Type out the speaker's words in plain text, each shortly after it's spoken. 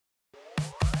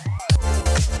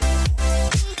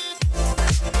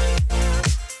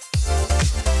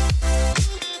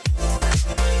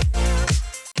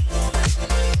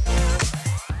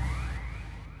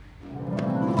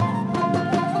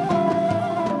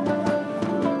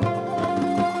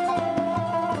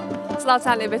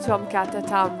سڵاتان لێبێت تۆم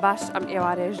کاتتان باش ئەم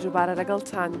ئێوارەیەش دووبارە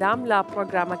لەگەڵتاندام لە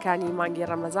پرۆگرامەکانی مانگی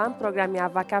ڕەمەزان پرۆگرامی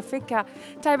ئاڤا کافێ کە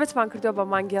تایبەتمان کردووە بە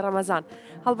مانگی ڕەمەزان.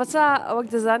 هەڵبەتە وەک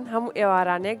دەزان هەموو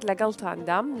ئێوارانێک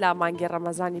لەگەڵتاندام لە مانگی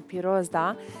ڕەمەزانی پیرۆزدا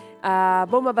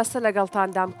بۆ مەبەستە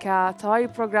لەگەڵتاندام کە تەواوی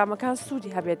پرۆگرامەکان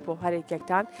سوودی هەبێت بۆ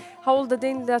هەرێکێکتان هەوڵ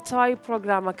دەدەین لە تەواوی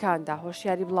پرۆگرامەکاندا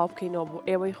هۆشیاری بڵاو بکەینەوە بۆ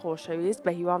ئێوەی خۆشەویست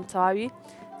بە هیوام تەواوی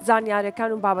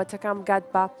زانیاریەکان و بابەتەکان بگات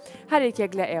بە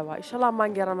هەرێکێک لە ئێوە. ئیشەڵا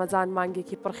مانگی ڕەمەزان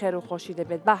مانگێکی پڕخێر و خۆشی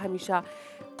دەبێت با هەمیشە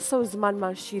قسە و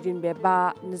زمانمان شیرین بێ با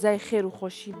نزای خێر و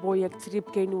خۆشی بۆ یەکتری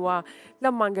بکەین وە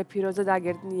لەم مانگە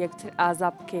پیرۆزەداگردنی یەکتر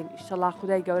ئازاب بکەین. ئیشەڵا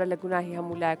خودای گەورە لە گوناهی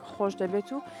هەموو لایەک خۆش دەبێت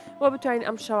و بۆ بتوانین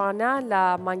ئەم شەوانە لە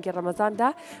مانگی ڕەمەزاندا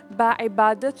بە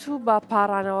عیبادەت و بە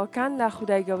پاڕانەوەکان لە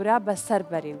خودای گەورە بەسەر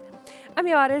بەرین. ئەم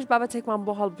ئێوارەیەش بابەتێکمان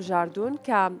بۆ هەڵبژاردوون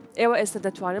کە ئێوە ئێستا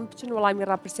دەتوانن بچن وەڵامی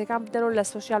ڕاپرسیەکان بدەنەوە لە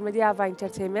سۆشیال مێدیا ئاڤا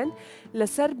ئینتەرتەیمنت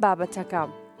لەسەر بابەتەکە.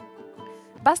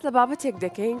 باس لە بابەتێک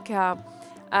دەکەین کە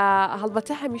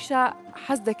هەڵبەتە هەمیشە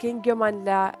حەز دەکەین گوێمان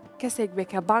لە کەسێک بێ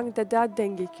کە بانگ دەدات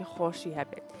دەنگێکی خۆشی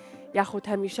هەبێت یاخود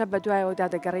هەمیشە بە دوایەوەدا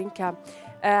دەگەڕین کە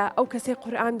ئەو کەسێک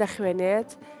قورئان دەخوێنێت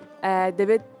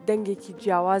دەبێت دەنگێکی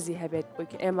جیاوازی هەبێت بۆی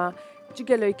کە ئێمە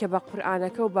جگەلەوەی کە بە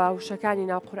قورئانەکە و بە وشەکانی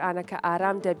ناو قورئانەکە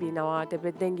ئارام دەبینەوە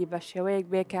دەبێت دەنگی بە شێوەیەک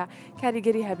بێ کە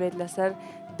کاریگەری هەبێت لەسەر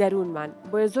دەروونمان.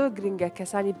 بۆیە زۆر گرنگە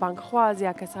کەسانی بانگخواز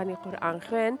یا کەسانی قورئان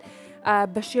خوێن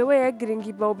بە شێوەیەک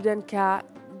گرنگی بەو بدەن کە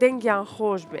دەنگیان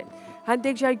خۆش بێت.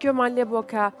 هەندێک جای گوێمان لێ بووە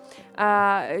کە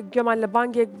گوێمان لە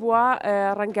بانگێک بووە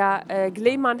ڕەنگە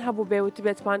گلەیمان هەبوو بێوت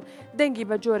بێتمان دەنگی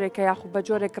بە جۆرێکە یاخود بە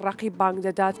جۆرێک ڕقی بانگ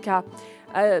دەدات کە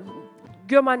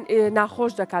گوێمان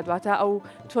ناخۆش دەکاتواتە ئەو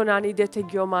تۆنانی دێتە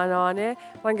گوێمانەوانێ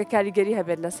ڕەنگە کاریگەری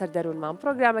هەبێت لەسەر دەروونمان.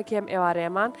 پرۆگرامێکی ئەم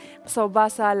ئێوارەیەمان قسە و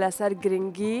باسە لەسەر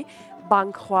گرنگی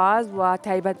بانگخواز و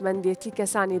تایبەتمەندێتی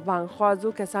کەسانی بانگخواز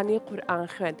و کەسانی قورئان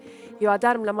خوێن.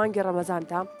 هیوادارم لە مانگی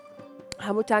ڕەمەزاندا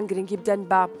هەمووتان گرنگی بدەن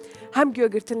بە هەم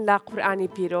گوێگرتن لە قورئانی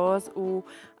پیرۆز و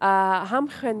هەم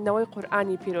خوێندنەوەی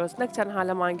قورئانی پیرۆز نەک تەنها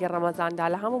لە مانگی ڕەمەزاندا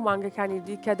لە هەموو مانگەکانی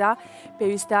دیکەدا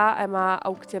پێویستە ئەمە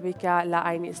ئەو کتێبی کە لە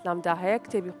ئاینی ئیسلامدا هەیە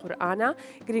کتێبی قورئانە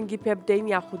گرنگی پێ بدەین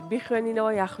یاخود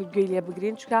بیخوێنینەوە یاخود گوێی لێ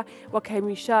بگرین چکە وەک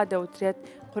هەمیشە دەوترێت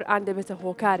قورئان دەبێتە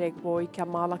هۆکارێک بۆی کە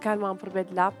ماڵەکانمان پڕ بێت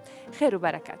لە خێر و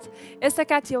بەرەکەت. ئێستا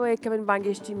کاتیەوەیە کە من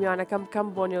بانگێشتی میوانەکەم بکەم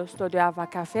بۆ نێو ستۆدیۆ ئاڤا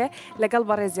کافێ لەگەڵ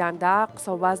بەڕێزیاندا قسە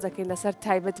و باز دەکەین لەسەر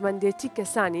تایبەتمەندێتی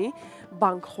کەسانی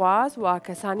بانگخواز و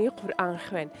کەسانی قورئان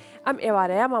خوێن. ئەم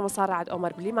ئێوارەیە مامۆستا ڕەعەت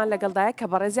ئۆمەربلیمان لەگەڵدایە کە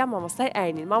بەڕێزیان مامۆستای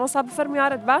ئاینین. مامۆستا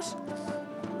بفەرموویارەت باش؟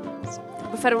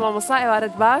 بفەرموو مامۆستا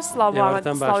ئێوارەت باش سڵاو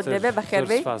سڵاوت لێبێ بەخێر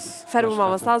بێی. فەرموو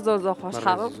مامۆستا زۆر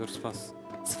خۆشحاڵم.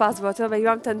 سپاس بۆ تۆ بە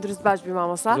هیوام تەندروست باش بی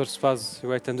مامۆستا. زۆر سپاس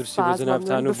هیوای تەندروستی بۆ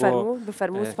جەنابتان و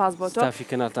بفەرموو سپاس بۆ تۆ ستافی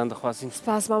کەناتان دەخوازین.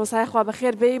 سپاس مامۆستای خوا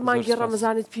بەخێر بێی مانگی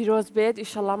ڕەمەزانت پیرۆز بێت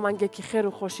ئیشەڵڵا مانگێکی خێر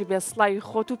و خۆشی بێت سڵاوی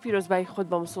خۆت و پیرۆزبایی خۆت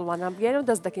بە موسڵمانان بگەێنەوە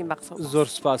دەست دەکەین بە قسە. زۆر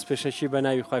سپاس پێشەکی بە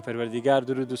ناوی خوای پەروەردیگار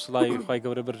درود و سڵاوی خوای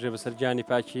گەورە بڕژێ بەسەر گیانی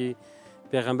پاکی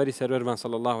پێغەمبەری سەرۆرمان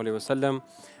صلی الله علیه وسلم.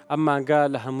 ئەم مانگا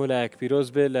لە هەموو لایەک پیرۆز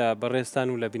بێ لە بەڕێستان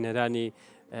و لە بینەرانی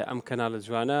ئەم کەناڵە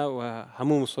جوانە و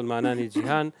هەموو موسڵمانانی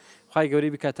جیهان خوای گەوری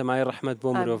بکاتەمای ڕەحمەت بۆ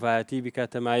مرۆڤایەتی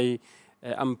بکاتەمای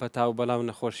ئەم پەتا و بەڵاو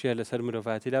نەخۆشیە لەسەر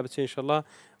مرۆڤایەتیدا بچێ ئینشەڵڵا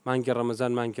مانگی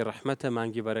ڕەمەزان مانگی ڕەحمەتە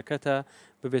مانگی بەرەکەتە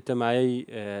ببێتە مایەی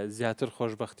زیاتر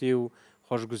خۆشبەختی و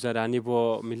خۆشگوزەرانی بۆ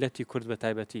میلەتی کورد بە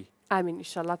تایبەتی. ئامین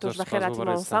ئیشەڵڵا تۆش بەخێراتی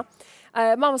مامۆستا.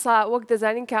 مامۆستا وەک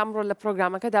دەزانین کە ئەمڕۆ لە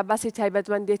پرۆگرامەکەدا باسی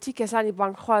تایبەتمەندێتی کەسانی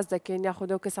بانگخواز دەکەین یاخود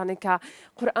ئەو کەسانێک کە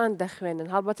قورئان دەخوێنن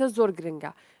هەڵبەتە زۆر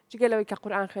گرنگە. جگەلەوەی کە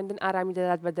قورئان خوێندن ئارامی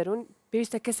دەدات بە دەروون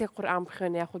پێویستە کەسێک قورئان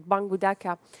بخوێنێ یاخود بانگ ودا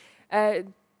کە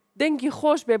دەنگی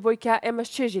خۆش بێ بۆی کە ئێمە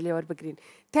چێژی لێوەربگرین.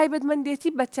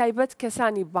 تایبەتمەندێتی بە تایبەت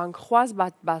کەسانی بانگخواز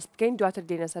باس بکەین دواتر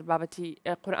دێنە سەر بابەتی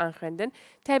قورئان خوێندن.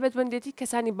 تایبەتمەندێتی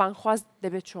کەسانی بانگخواز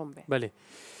دەبێت چۆن بێ؟ بەڵێ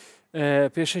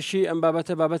پێشەشی ئەم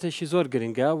بابەتێکی زۆر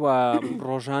گرنگە و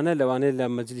ڕۆژانە لەوانەیە لە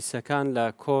مەجلیسەکان لە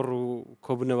کۆڕ و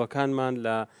کۆبوونەوەکانمان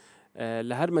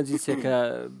لە هەر مەجلیسێکە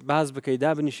باز بکەی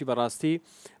دابنیشی بەڕاستی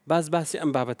باسی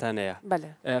ئەم بابەتانەیە.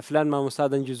 فلان مامۆستا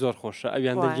دەنگی زۆر خۆشە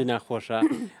ئەویان دەنگی ناخۆشە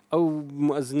ئەو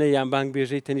مؤەزنە یان بانگ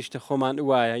بێژەی تەنیشتە خۆمان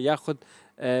وایە یاخود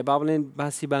با بڵێن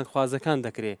باسی بانگخوازەکان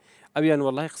دەکرێت ئەویان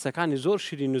وەڵای قسەکانی زۆر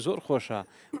شیرین و زۆر خۆشە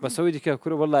بەسەوەی دیکە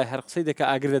کورە وەڵای هەر قسەی دەکە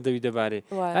ئاگر لە دەوی دەبارێ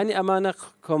ینی ئەمانە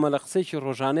کۆمەڵە قسەیکی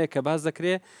ڕۆژانەیە کە باز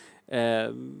دەکرێت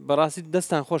بەڕاستی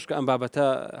دەستان خۆش کە ئەم بابەتە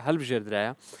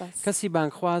هەڵبژێردرایە. کەسی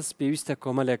بانگخواز پێویستە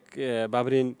کۆمەڵێک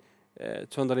بابرین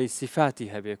چۆن دەڵێ سیفاتی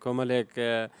هەبێ کۆمەڵێک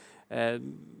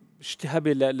شتی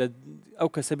هەبێ لە ئەو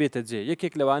کەسە بێتە جێ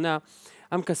یەکێک لەوانە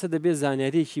ئەم کەسە دەبێت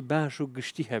زانیاریەکی باش و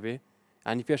گشتی هەبێ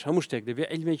ینی پێش هەموو شتێک دەبێت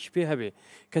عیلمێکی پێ هەبێ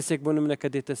کەسێک بۆ نمونە کە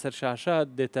دێتە سەر شاشات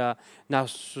دێتە ناو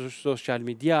سۆشیال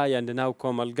میدیا یان لە ناو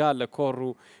کۆمەلگا لە کۆڕ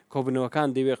و کۆبنەوەکان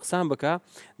دەوێت قسان بکە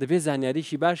دەبێت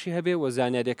زانیاریشی باشی هەبێ و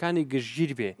زانیاریەکانی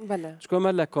گشتگیر بێ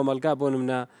چکۆمە لە کۆمەلگا بۆ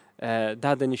نمونە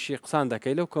دادەنیشی قسان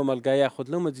دەکەی لەو کۆمەلگایە خودت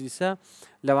لەو مەجلیسە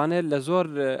لەوانەیە لە زۆر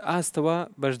ئاستەوە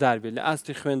بەشدار بێت لە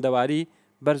ئاستی خوێندەواری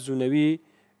بەرزوونەوی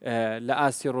لە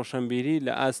ئاستی ڕۆشنبیری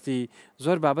لە ئاستی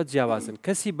زۆر بابەت جیاوازن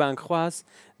کەسی بانگخواز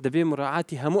دەبێ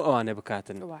مراعاتی هەموو ئەوانە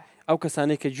بکاتن ئەو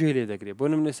کەسانەی کە گوێ لێ دەگرێت بۆ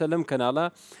نمونە لەم کەناڵە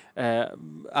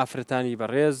ئافرەتانی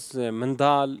بەڕێز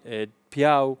منداڵ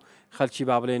پیا و خەڵکی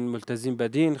با بڵێن ملتەزیم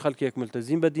بەدین خەڵکێک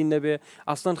ملتەزیم بەدین نەبێ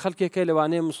ئەسڵەن خەڵکێکە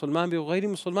لەوانەیە مسلمان بێ و غەیری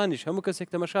مسلمانیش هەموو کەسێک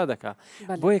تەمەشا دەکا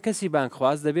بۆیە کەسی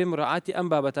بانگخواز دەبێ مراعاتی ئەم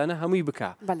بابەتانە هەمووی بکە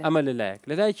ئەمە لەلایەک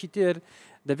لەلایەکی تر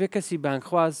دەبێت کەسی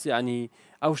بانگخواز ینی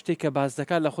ئەو شتێک کە باز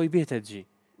دەکات لە خۆی بێتە جی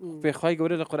پێخوای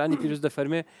گەورە لە قورئانی پیرۆز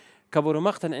دەفەرمێ كبر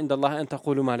مقتا عند الله أن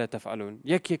تقولوا ما لا تفعلون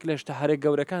يك ليش تحرق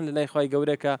جورا كان لا يخوي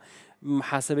جورا ك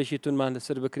محاسبة شيء تون ما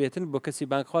نسر بكريتن بكسي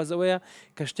بانك خوازويا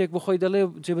كشتك بخوي دلي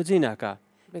جبزيناك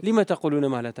لما تقولون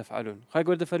ما لا تفعلون خاي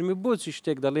جورا فرمي بوز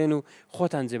شتك دلينو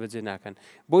خوتان جبزيناكن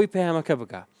بوي بهم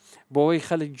كبكا بوي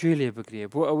خلي جيلي بكري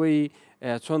بو أوي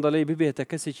تون دلي ببيت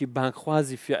كسي شيء بانك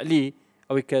خوازي فعلي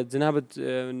أو كجنابة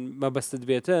ما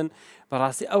بستدبيتن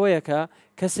براسي أويك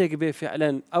كسيك بي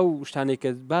فعلا أو شتاني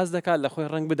كباز دكا لأخوي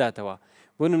رنگ بداتوا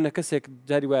بونو من كسيك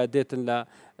جاري واديتن لا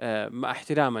مع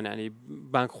احتراما يعني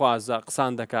بانك خوازا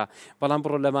قصان دكا بلان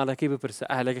برو لما لكي ببرس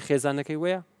أهلك خيزانكي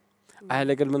ويا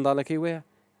أهلك المنضالكي ويا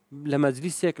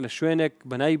لمجلسك لشوينك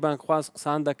بناي بانك خواز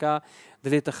قصان دكا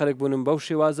دليت خلق بونم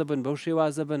بوشي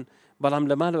وازبن بەڵام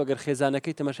لە ماڵەوە ئەگەر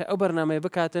خێزانەکەی تەماشای ئەو بەرنامەیە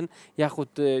بکاتن یاخود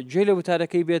گوێ لە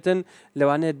وتارەکەی بێتن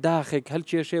لەوانەیە داخێک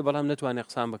هەڵکێشێ بەڵام نەتوانێت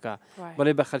قسان بکە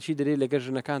بەڵێ بە خەلکی دەرێ لەگەر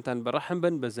ژنەکانتان بەڕەحم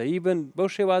بن بەزەیی بن بەو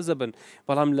شێوازە بن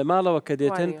بەڵام لە ماڵەوە کە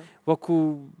دێتن وەکو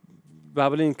با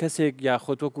بڵێن کەسێک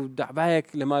یاخود وەکو دەعبایەک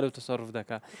لە ماڵەوە تەسەڕف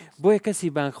دەکا بۆیە کەسی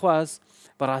بانگخواز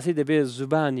بەڕاستی دەبێت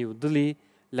زوبانی و دڵی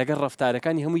لەگەر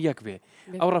ڕەفتارەکانی هەموو یەک بێ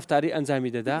ئەو ڕەفتاری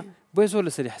ئەنجامی دەدا بۆیە زۆر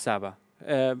لەسەری حسابە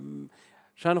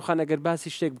شان و خان ئەگەر باسی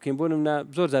شتێک بکەین بۆ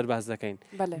نمونە زۆر جار باس دەکەین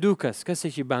دوو کەس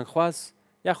کەسێکی بانگخواز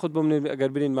یاخود بۆ من ئەگەر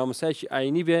برین مامۆستایەکی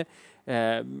ئاینی بێ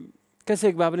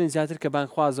کەسێک با بڵێن زیاتر کە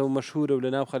بانگخوازە و مەشهورە و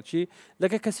لەناو خەڵکی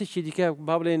لەگە کەسێکی دیکە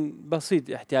با بڵێن بەسیط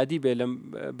احتیادی بێ لە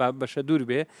بەشە دوور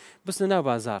بێ بستنە ناو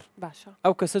بازار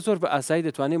ئەو کەسە زۆر بە ئاسایی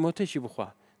دەتوانێت مۆتێکی بخوا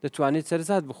دەتوانێت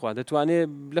سەرزاد بخوا دەتوانێت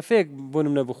لە فێک بۆ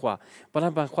نمونە بخوا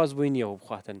بەڵام بانگخواز بۆی نییەوە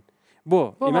بخواتن بۆ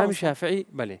ئیمامی شافعی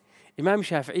بەڵێ ئیمامی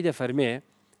شافعی دەفەرمێ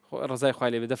ڕزای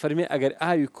خوای لێ دەفەرمێ ئەگەر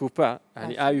ئاوی کوپە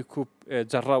ینی ئاوی کوپ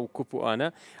جەڕا و کوپ و ئانە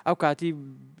ئەو کاتی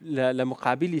لە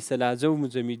مقابلی سەلاجە و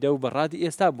مجەمیدە و بەڕادی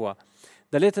ئێستا بووە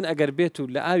دەڵێتن ئەگەر بێت و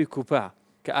لە ئاوی کوپە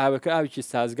کە ئاوەکە ئاویی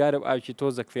سازگارە و ئاوی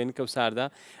تۆزە فێنکە و ساردا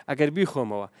ئەگەر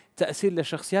بیخۆمەوە تەئسیر لە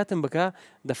شخصیاتم بکە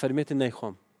دەفەرمێتن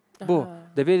نەیخۆم بۆ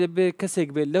دەبێت کەسێک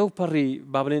بێت لەو پەڕی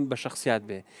با بڵێن بە شخصیات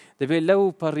بێ دەبێت لەو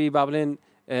پەڕی با بڵێن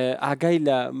ئاگای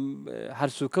لە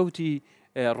هەرسوکەوتی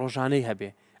ڕۆژانەی هەبێ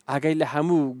ئاگای لە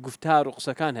هەموو گفتار و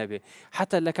قسەکان هەبێ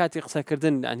حتا لە کاتی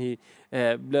قسەکردن ئەنی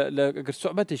گەر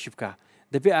سوحبەتێکی بکە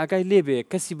دەبێ ئاگای لێبێ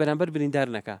کەسی بەرامبەر بریندار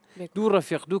نەکە دوو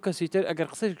ڕەفیق دوو کەسی تر ئەگەر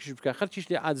قسەیەکیش بکە خەڵکیش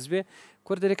لێ عاجز بێ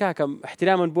کوردەرێ کاکە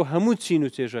احتراماً بۆ هەموو چین و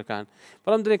چێژەکان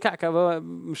بەڵام دەرێ کاکە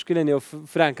مشکلە نێو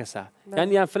فران کەسە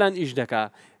یان فلان ئیش دەکا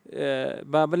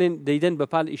با بڵێن دەیدەن بە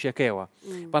پاڵ ئیشەکەیەوە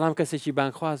بەڵام کەسێکی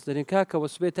بانگخواز دەرێن کاکە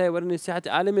وەسبێت تای وەرنێ سیحەتی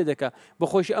عالەمێ دەکا بە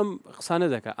خۆشی ئەم قسانە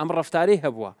دەکا ئەم ڕەفتارەی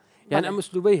هەبووە یان ئەم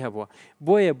ئوسلوبەی هەبووە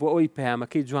بۆیە بۆ ئەوی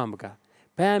پەیامەکەی جوان بکە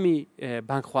پەیامی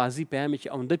بانگخوازی پەیامێکی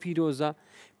ئەوەندە پیرۆزە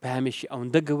پەیامێکی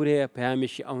ئەوەندە گەورەیە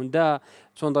پەیامێکی ئەوەندە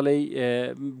چۆن دەڵێ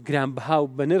گرانبەها و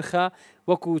بە نرخە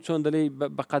وەکو چۆن دەڵێ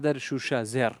بەقەدەر شوشە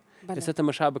زێر ئێستا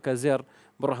تەماشا بکە زێر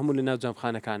بڕە هەموو لە ناو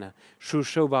جەمخانەکانە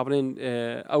شوشە و با بڵێن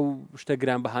ئەو شتە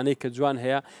گرانبەهانەی کە جوان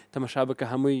هەیە تەماشا بکە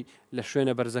هەمووی لە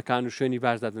شوێنە بەرزەکان و شوێنی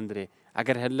باشدا دەندرێ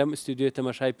ئەگەر هەر لەم ئستودیۆ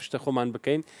تەماشای پشتە خۆمان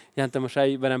بکەین یان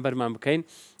تەماشای بەرامبەرمان بکەین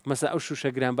مەسا ئەو شوشە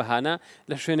گرانبەهانە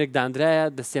لە شوێنێک دانرایە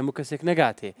دەستێم و کەسێک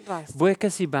نەگاتێ بۆیە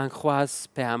کەسی بانگخواز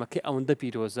پەیامەکەی ئەوەندە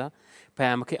پیرۆزە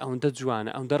پەیامەکەی ئەوەندە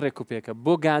جوانە ئەوەندە ڕێکوپێکە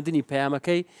بۆ گاندنی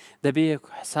پەیامەکەی دەبێت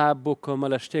حساب بۆ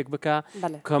کۆمەڵە شتێک بکە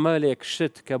کۆمەڵێک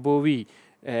شت کە بۆوی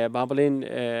با بڵێن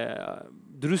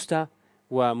دروستە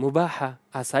و مباحە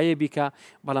ئاسایە بیکە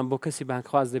بەڵام بۆ کەسی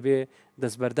بانگخواز دەبێ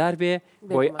دەستبەردار بێ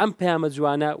بۆی ئەم پەیامە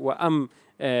جوانە و ئەم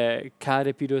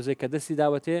کارە پیرۆزەی کە دەستی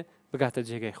داوەتێ بگاتە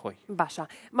جێگەی خۆی باشە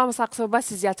مامۆستا قسە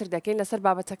باسی زیاتر دەکەین لەسەر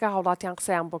بابەتەکە هاوڵاتیان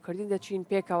قسەیان بۆ کردین دەچین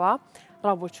پێکەوە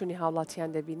ڕابۆچوونی هاوڵاتیان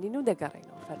دەبینین و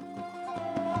دەگەڕێنەوە فەرمووی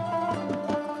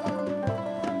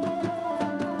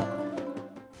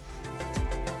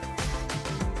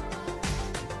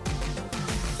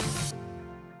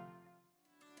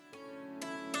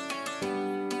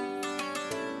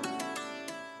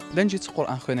دەنجی چ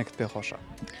قورئان خوێنێکت پێ خۆشە؟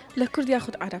 لە کورد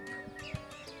یاخود عەرەب.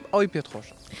 ئەوەی پێت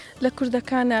خۆشە؟ لە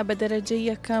کوردەکانە بە دەرەجەی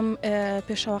یەکەم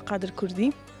پێشەوە قادر کوردی،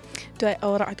 دوای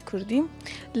ئەوە ڕەعەت کوردی،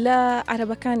 لە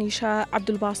عەرەبەکانیشە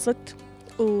عەبدولباسط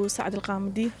و سعد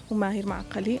القامدی و ماهیر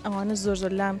معقەلی ئەوانە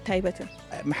زۆر لام تایبەتن.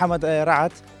 محەممەد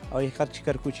ڕەعەت ئەوەی خەرچی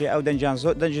کەرکوچێ ئەو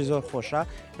دەنجی زۆر خۆشە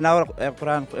ناو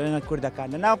قورئان خوێنە کوردەکان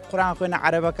لە ناو قورئان خوێنە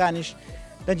عەرەبەکانیش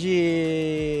دەنجی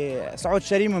سعود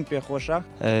شەریمم پێ خۆشە.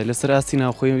 لەسەر ئاستی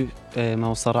ناوخۆی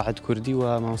مامۆستا ڕەعەت کوردی و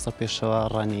مامۆستا پێشەوە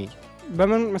ڕانی. بە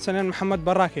من مەسەلەن محەممەد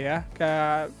بەڕاکەیە کە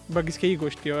بە گسکەی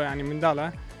گۆشتیەوە ینی منداڵە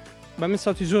بە من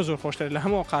سەوتی زۆر خۆشتر لە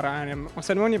هەموو قارەکانم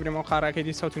مەسەلمانی برێمەوە قارەکەی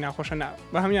دی سەوتی ناخۆشە نا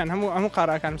بە هەمان هەموو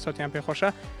قارەکانم سەوتیان پێ خۆشە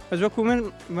بەس وەکو من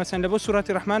مەسەن لە بۆ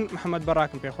سوورەتی ڕەحمان محەممەد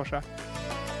بەڕاکم پێ خۆشە.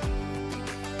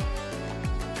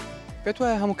 پێت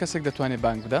وایە هەموو کەسێک دەتوانێت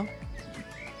بانگ بدە؟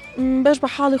 بەش بە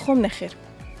حاڵی خۆم نەخێر.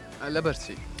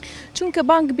 لەبەرچی؟ چونکە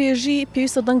بانگ بێژی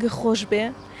پێویستە دەنگی خۆش بێ،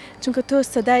 چونکە تۆ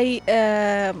سەدای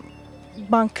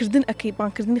بانگکردن ئەەکەی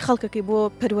بانگکردنی خەڵکەکەی بۆ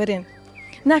پەروەرێن.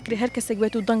 ناکرێت هەر کەسێک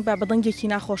بێت و دەنگ بە دەنگێکی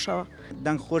ناخۆشەوە.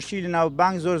 دەنگخۆشی لە ناو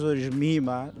بانگ زۆریش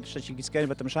میمە شتێکی گسکانی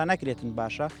بە تەماشا ناکرێتن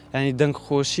باشە. ینی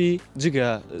دەنگخۆشی جگە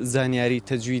زانیاری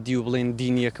تەجویدی و بڵێن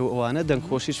دینیەکە و ئەوانە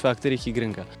دەنگخۆشیش فاکتەرێکی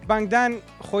گرنگە. بانگدان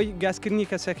خۆی گازکردنی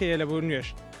کەسەکەیە لە بۆ نوێش.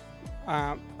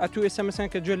 ئەتو ئێستا مەسەن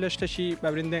کە گوێ لە شتەشی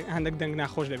بابرین هەندێک دەنگ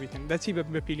ناخۆش دەبیتن دەچی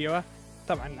بە پیلەوە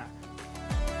تەبعا نا.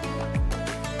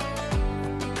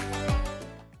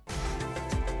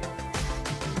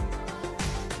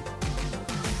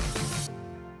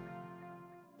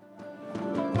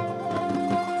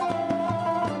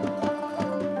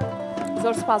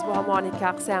 زۆر سپاس بۆ هەمووانی کە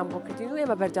قسەیان بۆ کردین و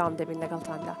ئێمە بەردەوام دەبین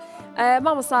لەگەڵتاندا.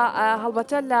 مامۆستا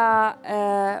هەڵبەتە لە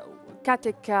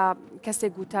کاتێک کە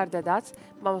کەسێک وتار دەدات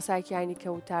مامۆسایەکی ئاینی کە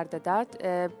وتار دەدات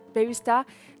پێویستە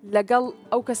لەگەڵ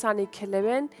ئەو کەسانی کە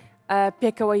لەوێن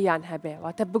پێکەوەیان هەبێ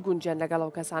واتە بگونجێن لەگەڵ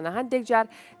ئەو کەسانە. هەندێک جار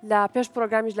لە پێش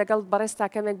پرۆگرامیش لەگەڵ بەڕێستا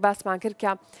کەمێک باسمان کرد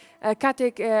کە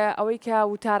کاتێک ئەوەی کە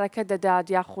وتارەکە دەدات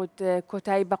یاخود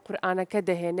کۆتایی بە قورئانەکە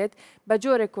دەهێنێت بە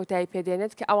جۆرێک کۆتایی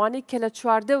پێدێنێت کە ئەوانەی کە لە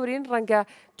چواردەورین ڕەنگە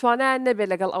توانایان نەبێت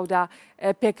لەگەڵ ئەودا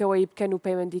پێکەوەی بکەن و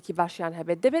پەیوەندیکی باشیان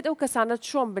هەبێت. دەبێت ئەو کەسانە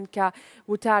چۆن بن کە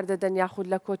وتار دەدەن یاخود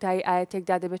لە کۆتایی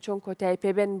ئاەتێکدا دەبێت چۆن کۆتایی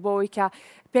پێبێن بۆەوەی کە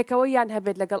پێکەوەیان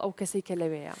هەبێت لەگەڵ ئەو کەسی کە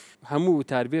لەوەیە. هەموو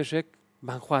وتاربێژێک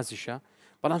بانگخوازیشە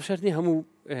بەڵام شەرنی هەموو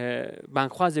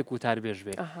بانگخوازێک وتاربێژ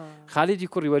بێ. خالیدی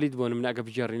کوڕی وەلید بۆ من ئەگە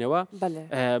بجێڕینەوە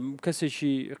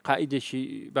کەسێکی قائیدێکی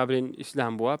بابرێن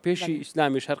ئیسلام بووە پێشی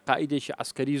ئیسلامیش هەر قائیدێکی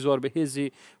عسکەری زۆر بەهێزی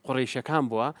قوڕیشەکان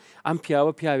بووە. ئەم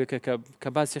پیاوێکە کە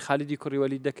باسی خالیدی کوڕی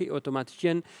وەلید دەکەی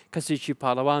ئۆتۆماتیکیان کەسێکی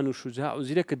پاڵەوان و شوجاع و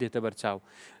زیرەکە دێتە بەرچاو.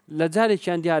 لە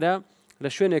جارێکیان دیارە لە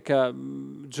شوێنێکە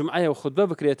جمعایە و خودبە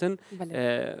بکرێتن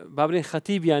بابرێن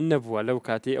خەتیبیان نەبووە لەو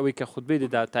کاتی ئەوەی کە خودبەی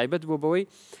دەدا تایبەت بۆ بەوەی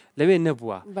لەوێ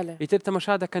نەبووە. ئیتر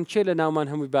تەمەشا دەکەن چێ لە ناومان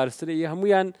هەمووی بارسترەیە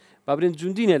هەمویان بابرێن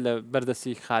جوندینە لە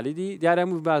بەردەستی خالیدی دیارە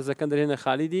هەمووی باز دەکەن دەرێنە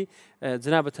خالیدی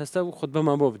جنابەت هەستە و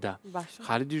خودبەمان بۆ بدا.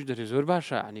 خالیدیش دەرێ زۆر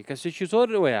باشە عنی کەسێکی زۆر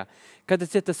ئەوەیە کە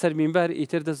دەچێتە سەر مینبەر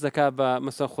ئیتر دەست دەکات بە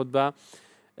مەسەڵ خودبە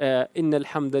إن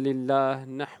الحمد لله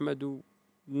نحمد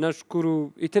نشکر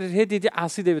و ئیتر هێدی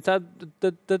ئاسی دەبێت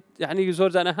یعنی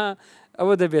زۆر جانەها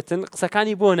ئەوە دەبێتن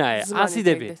قسەکانی بۆ نایە ئاسی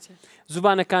دەبێت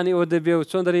زوبانەکانی ئەوە دەبێ و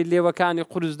چۆن دەڕێ لێوەکانی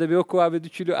قورس دەبێ و کووا بێ 2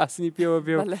 کیلو ئاسنی پێوە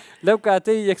بێ و لەو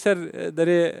کاتەی یەکسەر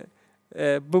دەرێ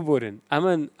ببورن.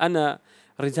 ئەمن ئەنە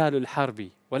ڕیجال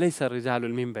الحربی وليس الرجال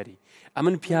المنبری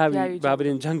ئەمن پیاوی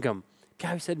بابرێن جەنگم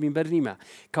پیاوی سەر مینبەر نیمە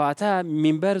کەواتە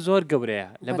مینبەر زۆر گەورەیە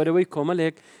لەبەرەوەی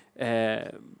کۆمەڵێک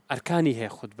ئەرکانی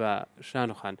هەیە خودبە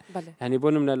شانوخان هەنی بۆ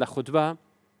نمونە لە خودبە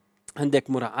هەندێک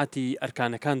مراعاتی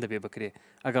ئەرکانەکان دەبێ بکرێ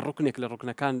ئەگەر ڕوکنێک لە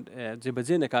ڕوکنەکان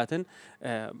جێبەجێ نەکاتن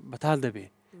بەتاڵ دەبێ.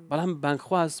 بەڵام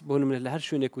بانگخواز بۆ نمونە لە هەر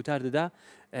شوێنێک وتار دەدا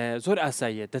زۆر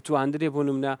ئاساییە دەتواندرێ بۆ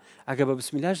نمونە ئەگە بە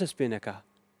بسمیلاش دەست پێ نەکا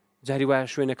جاری وایە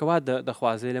شوێنەکەوا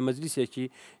دەخوازێ لە مەجلیسێکی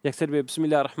یەکسەر بێ بسم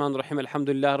الله الرحمن الرحیم الحمد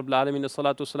لله رب العالمین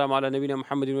الصلاة والسلام على نبينا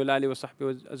محمد وعلى آله وصحبه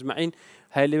أجمعين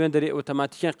هاي لێوێن دەرێ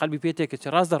ئۆتۆماتیکیان قەلبی پێتێکە چ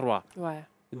ڕاست دەڕوا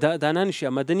دانانیشی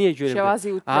ئەمەدەنیە گوێ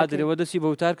ئادرەوە دەستی بە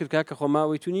وتار کرد کاکە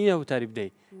خۆماوەی تو نییە وتاری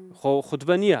بدەیت خۆ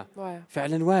خودبە نییە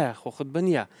فعلەن وایە خۆ خودبە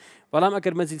نییە. بەڵام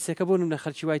ئەگەر مەجلیسەکە بۆ نمونە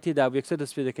خەرچی وای تێدا و یەکسەر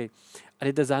دەست پێ دەکەیت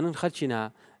ئەلێ دەزانن خەرچینا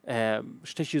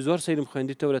شتێکی زۆر سەیرم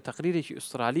خوێندیتەوە لە تەقریرێکی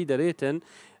ئوسترالی دەرێتن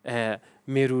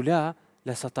مێرولە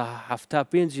لە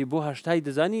 1970 بۆ 80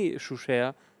 دەزانی شوشەیە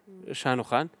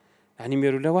شانوخان ینی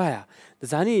مێرولە وایە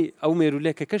دەزانی ئەو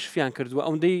مێرولێکە کەشفیان کردووە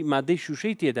ئەوەندەی مادەی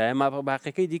شوشەی تێدایە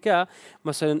باقیەکەی دیکە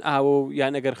مەسەرەن ئاوە و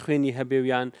یان ئەگەر خوێنی هەبێ و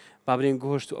یان بابرێن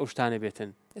گۆشت و ئەو شتانە بێتن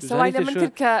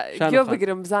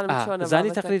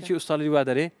زانی تەقریرێکی ئوسترالی وا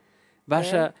دەرێ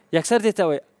باشە یەکسەر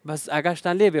دێتەوەی بەس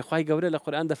ئاگاشتان لێبێ خی گەورە لە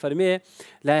قورئان دەفەرمێ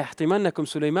لا يحتمنكم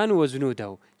سليمان وجنوده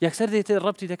یەکسەر دێتێ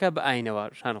ڕەبتی دەکا بە ئاینەوە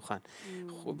شانوخان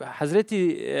حەزرەتی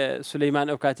سولەیمان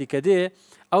ئەو کاتی کە دێ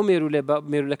ئەو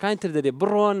مێرولەکانی تر دەدێ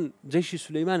بڕۆن جەیشی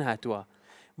سولەیمان هاتووە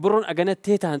بڕۆن ئەگەنە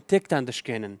تێکتان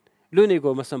دەشکێنن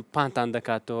لۆنێگۆ مەسم پانتان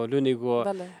دەکاتەوە لۆنێگۆ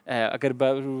ئەگەر بە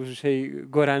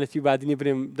گۆرانەتی بادنی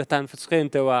برێم دەتان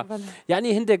فچخێنتەوە یعنی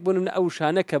هەندێک بوون ئەو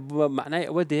شانە کە بووە معنای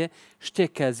ئەوە دێ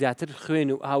شتێک کە زیاتر خوێن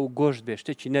و ئاو گۆشت بێ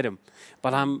شتێکی نەرم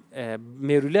بەڵام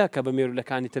مێرولە کە بە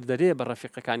مێرولەکانی تر دەرێ بە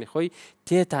ڕەفیقەکانی خۆی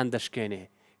تێتان دەشکێنێ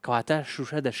کەواتە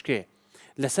شوشە دەشکێ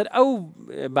لەسەر ئەو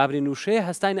بابرین وشەیە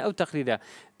هەستانی ئەو تەقریرە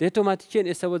دێتۆماتیکێن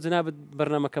ئێستەوە جنابەت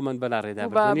بەرنامەکەمان بەلا ڕێدا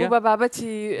بە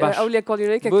بابەتی ئەو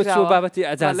لێکۆڵینەوەی کە بۆ بابەتی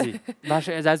ئەجازی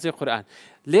باشە ئەجازی قورئان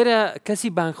لێرە کەسی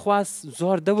بانگخواز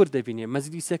زۆر دەور دەبینێ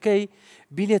مەجلیسەکەی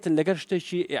بینێتن لەگەر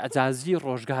شتێکی ئەجازی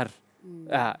ڕۆژگار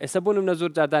ئێستا بۆ نمونە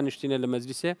زۆر جار دانیشتینە لە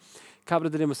مەجلیسێ کابرا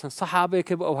دەرێ مەسەن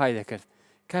سەحابەیەکە بۆ ئەو های دەکرد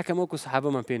کاکەم وەکو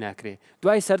سەحابەمان پێ ناکرێ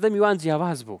دوای سەردەمی وان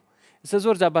جیاواز بوو ئێستا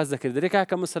زۆر جا باز دەکرد دەرێ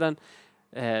کاکە مەسەرەن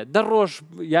دە ڕۆژ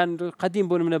یان قەدیم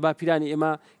بۆ منە باپیرانی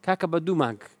ئێمە کاکە بە 2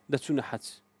 مانگ دەچوونە حەج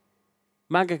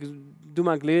مانگێک 2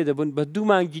 مانگ لەوێ دەبوون بە 2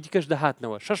 مانگی دیکەش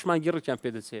دەهاتنەوە 6 مانگی ڕێکیان پێ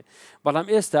دەچێت بەڵام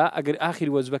ئێستا ئەگەر ئاخیر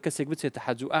وەزبە کەسێک بچێتە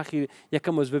حەج و ئاخیر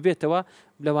یەکەم وەزبە بێتەوە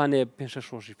لەوانەیە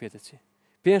 5-6 ڕۆژی پێ دەچێت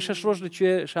 5-6 ڕۆژ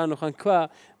لەکوێ شانۆخان کوا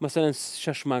مەسەرەن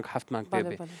 6 مانگ 7 مانگ پێ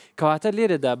بێ کەواتە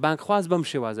لێرەدا بانگخواز بەم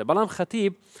شێوازە بەڵام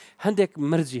خەتیب هەندێک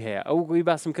مرجی هەیە ئەو گوی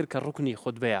باسم کرد کە ڕوکنی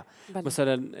خودبەیە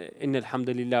مەسەرەن ئین الحەمد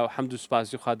لله و حەمد و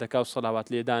سوپاسی خوا دەکا و سەڵاوات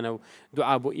لێدانە و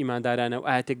دوعا بۆ ئیماندارانە و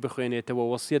ئاەتێک بخوێنێتەوە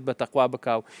وەسیەت بە تەقوا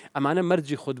بکا و ئەمانە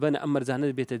مەرجی خودبەنە ئەم مەرجانە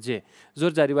بێتە جێ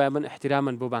زۆر جاری وایە من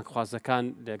احترامن بۆ بانگخوازەکان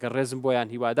لەگەر ڕێزم بۆیان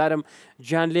هیوادارم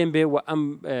گیان لێم بێ و ئەم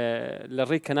لە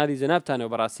ڕێی کەنالی جەنابتانەوە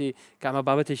بەڕاستی کە ئەمە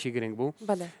بابەتێکی گرنگ بوو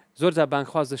زۆر جا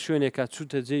بانگخواز لە شوێنێکە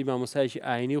چوتە جێی مامۆسایەکی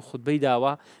ئاینی و خودبەی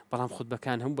داوە بەڵام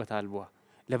خودبەکان هەموو بەتال بووە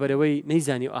لەبەرەوەی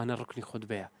نەیزانی و ئانە ڕکنی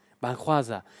خودبەیە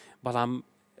بانگخوازە بەڵام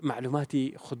معلوماتی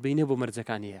خودبەی نەبوو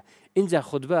مەرجەکانیە اینجا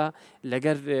خودبە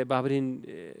لەگەر بابرین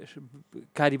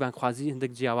کاری بانگخوازی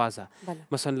هەندێک جیاوازە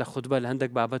مەسەن لە خودبە لە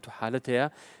هەندێک بابەت و حالەت هەیە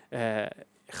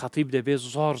خەتیب دەبێت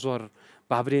زۆر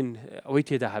بابرین ئەوەی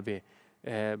تێدا هەبێ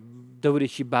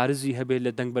دەورێکی بارزی هەبێت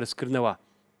لە دەنگ بەرزکردنەوە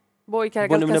بۆی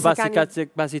باسی کاتێک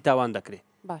باسی تاوان دەکرێت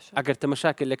ئەگەر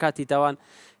تەمەشاکل لە کاتی تاوان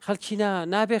خەڵکی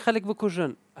نابێ خەڵک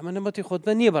بکوژن ئەمە نەمەتی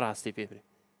خۆتبە نییە بەڕاستی پێ برێ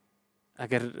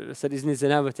ئەگەر سەریزنی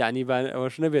زەنابەت یعنی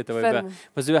ئەوەش نەبێتەوە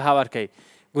بە زوێ هاوارکەی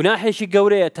گوناحێکی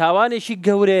گەورەیە تاوانێکی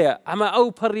گەورەیە ئەمە ئەو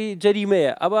پەڕی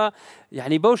جەریمەیە ئەوە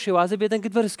یعنی بەو شێوازە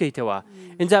بێدەنگت بەرزکەیتەوە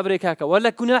اینجا بڕێ کاکە وە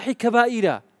لە گوناحی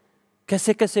کەبائیرە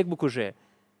کەسێک بکوژێ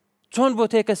چۆن بۆ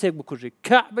تێ کەسێک بکوژی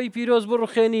کەعبەی پیرۆز بڕ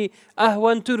خوێنی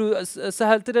ئەهوەنتر و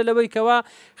سەهەلترە لەوەی کەوا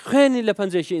خوێنی لە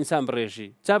پەنجەشی ئینسان بڕێژی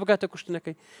جا بکاتە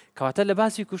کوشتنەکەی کەواتە لە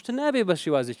باسی کوشتن نابێ بە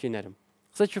شێوازێکی نەرم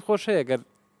قسەی خۆش هەیە گەر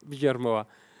بژێرمەوە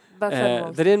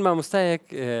دەرێن مامۆستایەک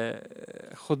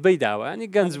خودبەی داوە ینی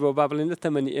گەنج بۆ با بڵێن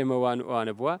تەمەنی ئێمەوان و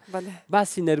ئەوانە بووە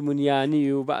باسی نەرمونیانی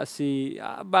و باسی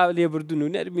لێبردون و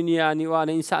نەرمینیانی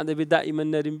وانە ئینسان دەبێت دائیمەن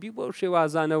نەرمبی بۆ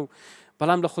شێوازانە و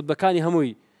بەڵام لە خودبەکانی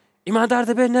هەمووی ئیماندار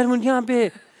دەبێت نەرمونیان بێ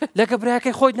لەگە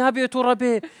برایەکەی خۆی نابێت و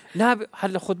ڕەبێ هەر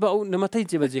لە خودبە ئەو نەمەتەی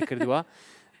جێبەجێ کردووە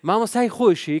مامۆستای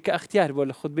خۆشی کە ئەختیار بۆ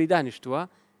لە خودبەی دانیشتووە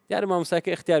دیارە مامۆستایەکە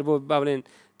ئەختیار بۆ با بڵێن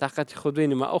تااقەتی خودبەی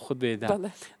نما ئەو خودبەیەدا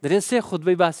دەرێن 3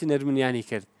 خودبەی باسی نەرمونیانی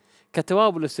کرد کە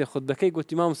تەواو بوو لە 3 خودبەکەی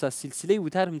گوتی مامۆستا سیلسلەی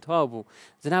وتارم تەواو بوو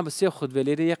جەنابە 3 خودبە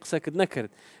لێرە یەک قسەکرد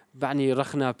نەکرد بعنی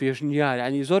ڕەخنا پێشنیار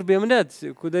ینی زۆر بێمنەت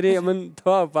کو دەرێ من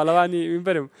تەواو پاڵەوانی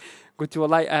میبەرم گوتی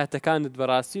وڵای ئاەتەکانت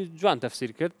بەڕاستی جوان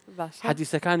تەفسیر کرد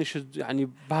حەدیسەکانیش ینی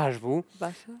باش بوو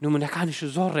نمونەکانیش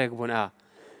زۆر ڕێک بوون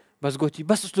بەس گوتی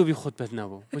بەس ئوسلوبی خودبەت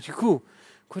نەبوو گوتی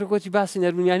کورە گوتی باسی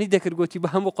نەرمونیانی دەکرد گوتی بە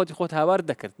هەموو قۆتی خۆت هاوار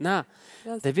دەکرد نا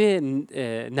دەبێت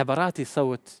نەبەڕاتی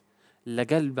سەوت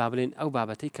لەگەل با بڵێن ئەو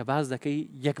بابەتەی کە باز دەکەی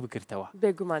یەک بکردەوە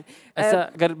بێگومان ئەسا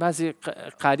گەر باسی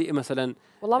قاری مەسەلەن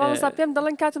وڵام ئەوسا پێم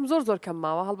دەڵێن کاتم زۆر کەم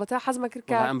ماوە هەڵبەتە حەزمە کرد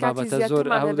کاتی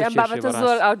بابەتە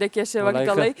زۆر ئەو دەکێشێ وەک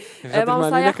دەڵێ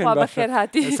مامۆستایەخوا بەخێر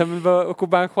هاتی وەکو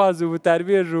بانگخواز و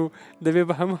وتاربێژ و دەبێت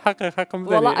بە هەموو حەقم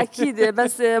وڵا ئەکید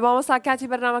بەس مامۆستا کاتی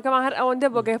بەرنامەکەمان هەر ئەوەندە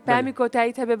بۆ گە پامی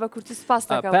کۆتایی هەبێ بە کورتی سپاس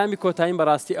دەکەم پامی کۆتاییم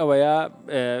بەڕاستی ئەوەیە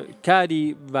کاری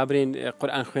بابرێن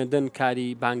قورئان خوێندن کاری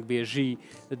بانگبێژی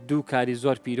دوو کاری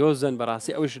زۆر پیرۆزن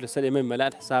بەڕاستی ئەوش لەسەر ئێمە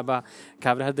مەلات حسابە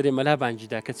کابرا هەر دەرێ مەلا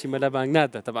بانگیدا کەچی مەلا بانگ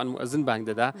نادە تەبعاً مؤەزن بانگ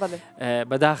دەدا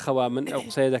بەداخەوە من ئەو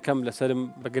قسەیە دەکەم لەسرم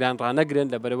بەگران ڕانەگرن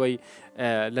لەبەرەوەی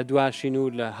لە دواشین و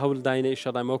لە هەوڵداینە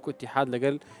ئیشەڵامەوەکو ئیتیحاد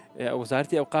لەگەل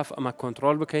وەزارەتی ئەوقاف ئەمە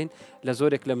کۆنتڕۆل بکەین لە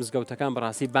زۆرێک لە مزگەوتەکان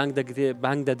بەڕاستی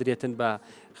بانگ دەدرێتن بە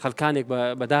خەڵکانێک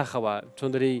بەداخەوە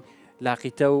چۆن دەرەی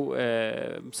لاقیتە و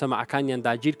سەماعەکانیان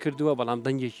داگیر کردووە بەڵام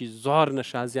دەنگێکی زۆر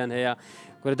نەشازیان هەیە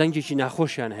گۆرە دەنگێکی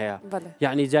ناخۆشیان هەیە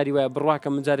یعنی جاری وایە بڕواکە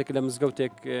من جارێک لە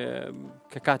مزگەوتێک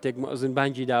کە کاتێک مەزن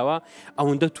بانگی داوە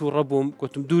ئەوەندە تووڕە بووم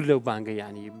گوتم دوور لەو بانگە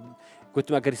یعنی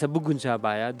گوتم ئەگەریسە بگونجا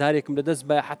باە دارێکم لەدەست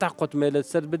بە حتا قوتمێ لە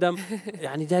سەر بدەم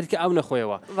یعنی دارێککە ئەو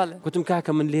نەخۆیەوە گوتم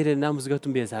کاکە من لێرە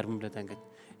نامزگەوتم بێزارم لە دەنگت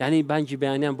یعنی بانگی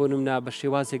بەیانیان بۆ نمنا بە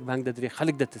شێوازێک بانگ دەدرێ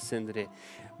خەڵک دەتەسێنرێ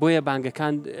بۆیە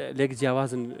بانگەکان لێک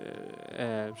جیاوازن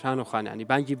شان و خانانی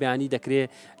بانگی بەیانی دەکرێت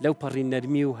لەو پەڕی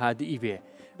نەرمی و هادئی بێ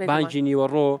بانگی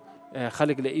نیوەڕۆ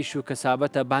خەڵک لە ئیش و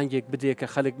کەسابەتە بانگێک بدێ کە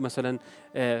خەڵک مەسەن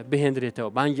بهێنرێتەوە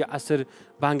بانگی عسر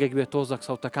بانگێک بێت تۆزەک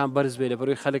سەوتەکان بەرز بێ لە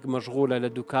بەروی خەڵک مەشغولە لە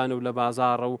دوکان و لە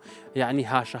بازاڕە و یعنی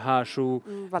هاشەهاش و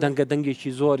دەنگە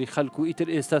دەنگێکی زۆری خەڵک و ئیتر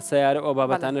ئێستا سیارە ئەو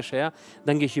بابەتانەشەیە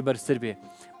دەنگێکی بەرزتر بێ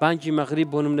بانگی مەغریب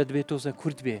بۆ نم دەبێت تۆزە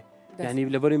کورد بێ یعنی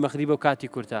لە بەروی مەغریبە و کاتی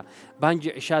کورتە بانگی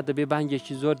عیشا دەبێ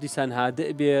بانگێکی زۆر دیسان هادە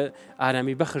بێ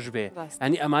ئارامی بەخش بێ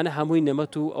ئەنی ئەمانە هەمووی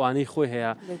نەمەت و ئەوانەی خۆی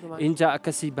هەیە اینجا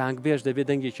کەسی بانگ بێژ دەبێت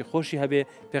دەنگێکی خۆشی هەبێ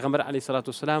پێغەمبەر عەلەیهی سەڵات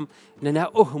وسەلام نەنا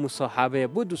ئەو هەموو سەحابەیە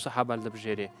بۆ دوو سەحابە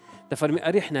دەبژێرێ دەفەرمی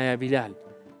ئەریحنا یا بیلال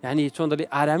یعنی چۆن دەڵێ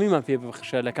ئارامیمان پێ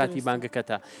ببخشە لە کاتی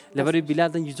بانگەکەتە لەبەروی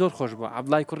بیلال دەنگی زۆر خۆش بووە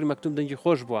عەبدوڵای کوڕی مەکتوم دەنگی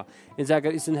خۆش بووە ئینجا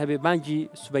ئەگەر ئیسن هەبێ بانگی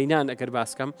سوبەینان ئەگەر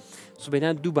باسکەم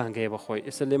سوبەینان دوو بانگەیە بەخۆی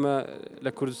ئێستا لێمە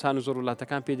لە کوردستان و زۆر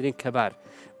وڵاتەکان پێ دەرێن کەبار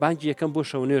بانگی یەکەم بۆ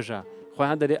شەو نوێژە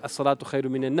خۆیان دەرێ ئەسەڵات و خەیر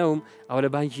منە نەوم ئەوە لە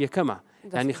بانگی یەکەمە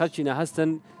ینی خەڵکی نەهەستن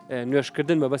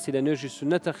نوێشکردن بەبەستی لە نوێژی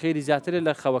سونەتە خێری زیاترە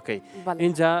لە خەوەکەی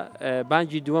اینجا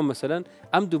بانگی دووەم مەسەلەن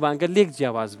ئەم دوو بانگە لێک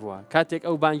جیاواز بووە کاتێک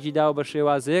ئەو بانگی داوە بە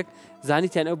شێوازەیەک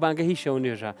زانیتیان ئەو بانگە هیچ شەو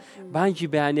نوێژە بانگی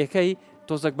بەیانەکەی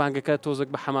تۆزێک بانگەکە تۆزێک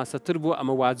بە حەماسەتر بووە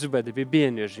ئەمە واجبە دەبێ بێ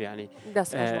نوێژیانی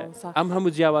ئەم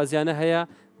هەموو جیاوازیانە هەیە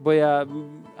بۆیە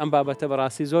ئەم بابەتە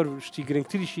بەڕاستی زۆر شتی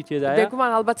گرنگتریشی تێدایە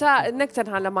بێگومان هەڵبەتە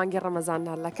نەکتەنها لە مانگی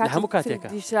ڕەمەزاندا لە هەموو کاتێکە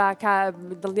دیشە کە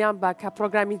دڵنیان بە کە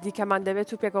پرۆگرامی دیکەمان دەبێت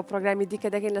و پێکەوە پرۆگرامی دیکە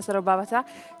دەگەین لەسەر بابەتە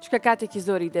چکە کاتێکی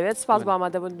زۆری دەوێت سپاس بۆ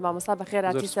ئامادەبوون مامۆستا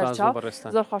بەخێراتی سەرچاو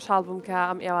زۆر خۆشحاڵ بووم کە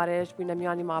ئەم ئێوارەیەش بووینە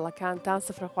میوانی ماڵەکانتان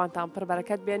سفرەخوانتان پڕ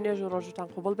بەرەکەت بێ نوێژ و ڕۆژتان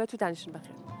قوبڵ بێت و دانیشتن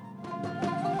بەخێر.